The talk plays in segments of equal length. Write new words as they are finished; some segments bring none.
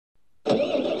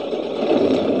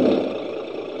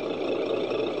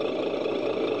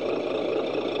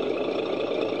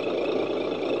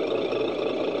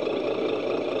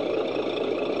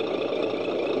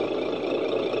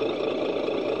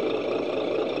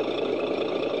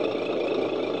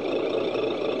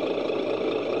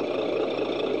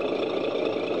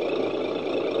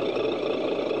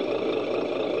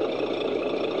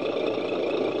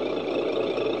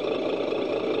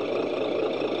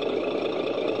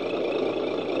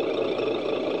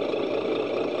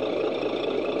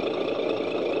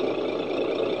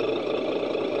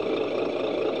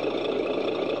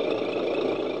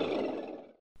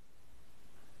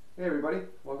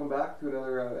to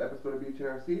another episode of Beach and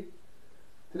RC.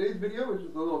 Today's video, which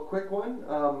is a little quick one,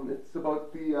 it's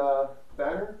about the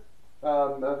banner.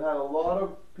 I've had a lot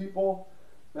of people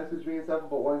message me and stuff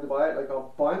about wanting to buy it, like a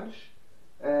bunch,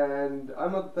 and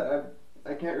I'm not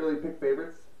I can't really pick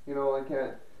favorites. You know, I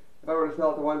can't. If I were to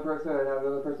sell it to one person, I'd have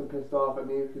another person pissed off at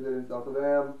me because I didn't sell to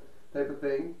them, type of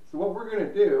thing. So what we're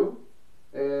gonna do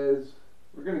is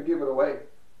we're gonna give it away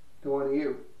to one of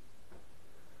you.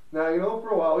 Now, you know, for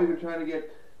a while we've been trying to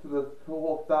get to the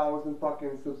whole 1,000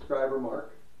 fucking subscriber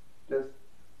mark, just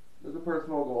as a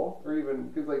personal goal, or even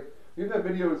because like we've had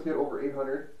videos hit over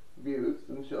 800 views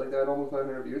and shit like that, almost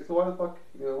 900 views. So why the fuck,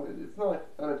 you know, it's not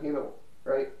unattainable,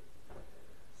 right?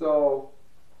 So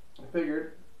I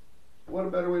figured, what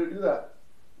a better way to do that?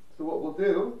 So what we'll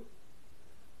do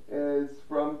is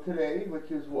from today, which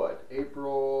is what,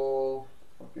 April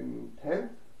fucking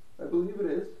 10th, I believe it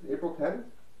is, April 10th.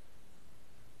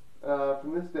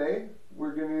 From this day,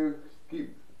 we're going to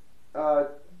keep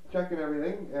checking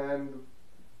everything and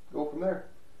go from there.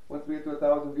 Once we get to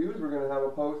 1,000 views, we're going to have a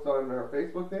post on our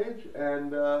Facebook page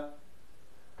and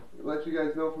let you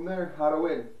guys know from there how to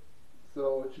win.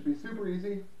 So it should be super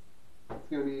easy. It's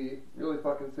going to be really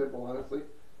fucking simple, honestly.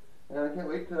 And I can't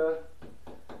wait to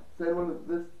send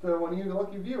this to one of you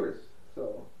lucky viewers.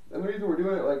 So, and the reason we're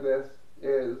doing it like this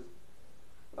is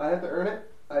I had to earn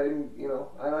it. I didn't, you know,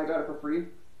 and I got it for free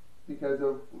because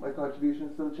of my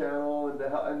contributions to the channel and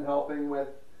helping with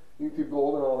YouTube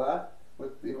Gold and all that,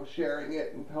 with, you know, sharing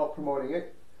it and help promoting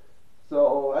it.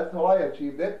 So that's how I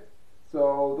achieved it.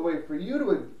 So the way for you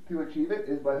to achieve it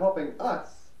is by helping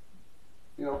us,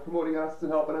 you know, promoting us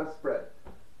and helping us spread.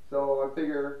 So I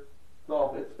figure,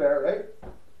 well, it's fair, right?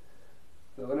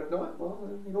 So, and if not, well,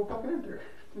 then you don't fucking enter.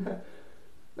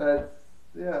 That's,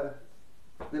 yeah,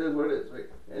 it is what it is, right?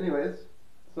 Anyways,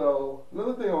 so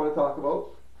another thing I want to talk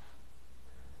about,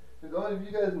 as all of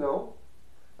you guys know,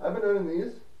 I've been running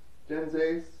these Gens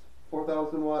Ace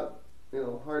 4,000 watt, you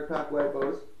know, hard pack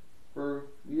LiPos for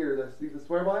years. I used to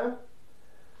swear by them.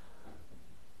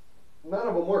 None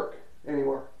of them work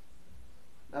anymore.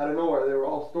 Out of nowhere, they were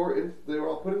all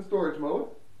put in storage mode.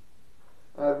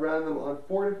 I've ran them on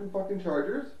 4 different fucking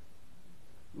chargers.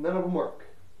 None of them work.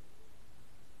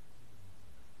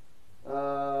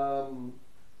 And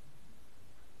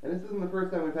this isn't the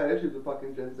first time we've had issues with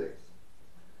fucking Gens Ace.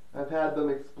 I've had them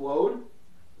explode,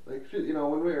 like shit. You know,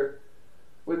 when their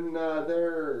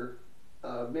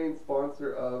main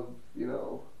sponsor of, you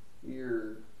know,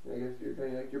 I guess you're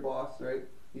kind of like your boss, right?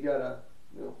 You gotta,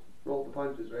 you know, roll the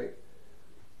punches, right?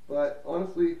 But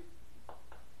honestly,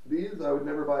 these I would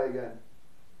never buy again.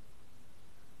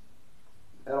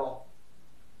 At all.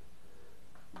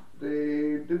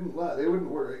 They didn't last. They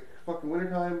wouldn't work. Like, fucking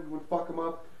wintertime would fuck them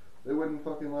up. They wouldn't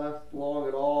fucking last long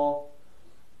at all.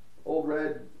 Old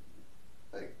Red,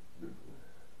 like,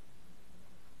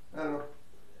 I don't know.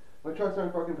 My trucks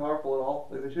aren't fucking powerful at all.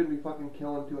 Like, they shouldn't be fucking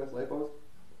killing 2S LiPos.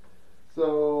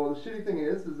 So the shitty thing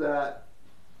is that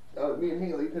me and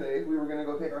Haley today, we were gonna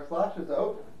go take our slashes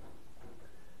out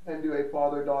and do a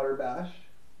father-daughter bash.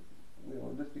 You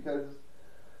know, just because,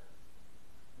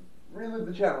 relive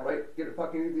the channel, right? Get it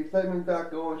fucking the excitement back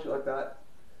going, shit like that.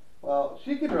 Well,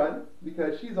 she can run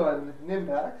because she's on NIM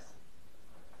packs.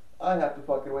 I have to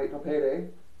fucking wait till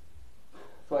payday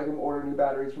so I can order new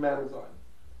batteries from Amazon.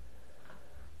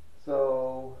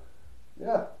 So,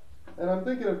 yeah. And I'm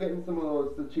thinking of getting some of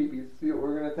those, the cheapies.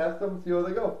 We're going to test them, see how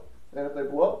they go. And if they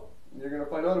blow up, you're going to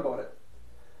find out about it.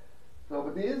 So,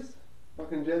 but these,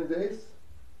 fucking Gens Ace,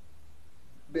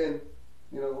 bin,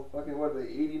 you know, fucking, what are they,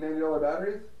 $80, $90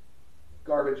 batteries?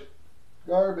 Garbage.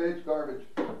 Garbage, garbage.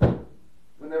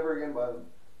 Would never again buy them.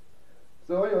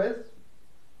 So anyways,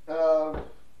 I'm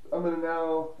going to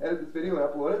now edit this video and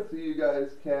upload it so you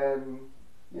guys can,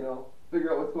 you know,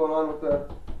 figure out what's going on with the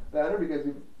banner, because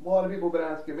a lot of people have been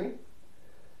asking me.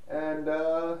 And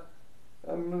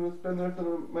I'm going to spend the rest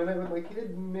of my night with my kid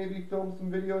and maybe film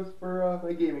some videos for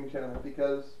my gaming channel,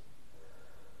 because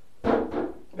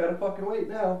gotta fucking wait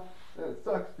now. And it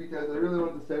sucks because I really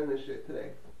wanted to send this shit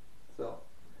today. So,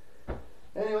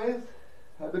 anyways,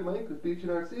 I've been Mike with Beach and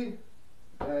RC.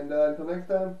 And until next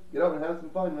time, get out and have some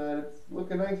fun, man. It's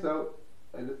looking nice out.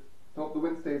 I just hope the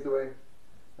wind stays away.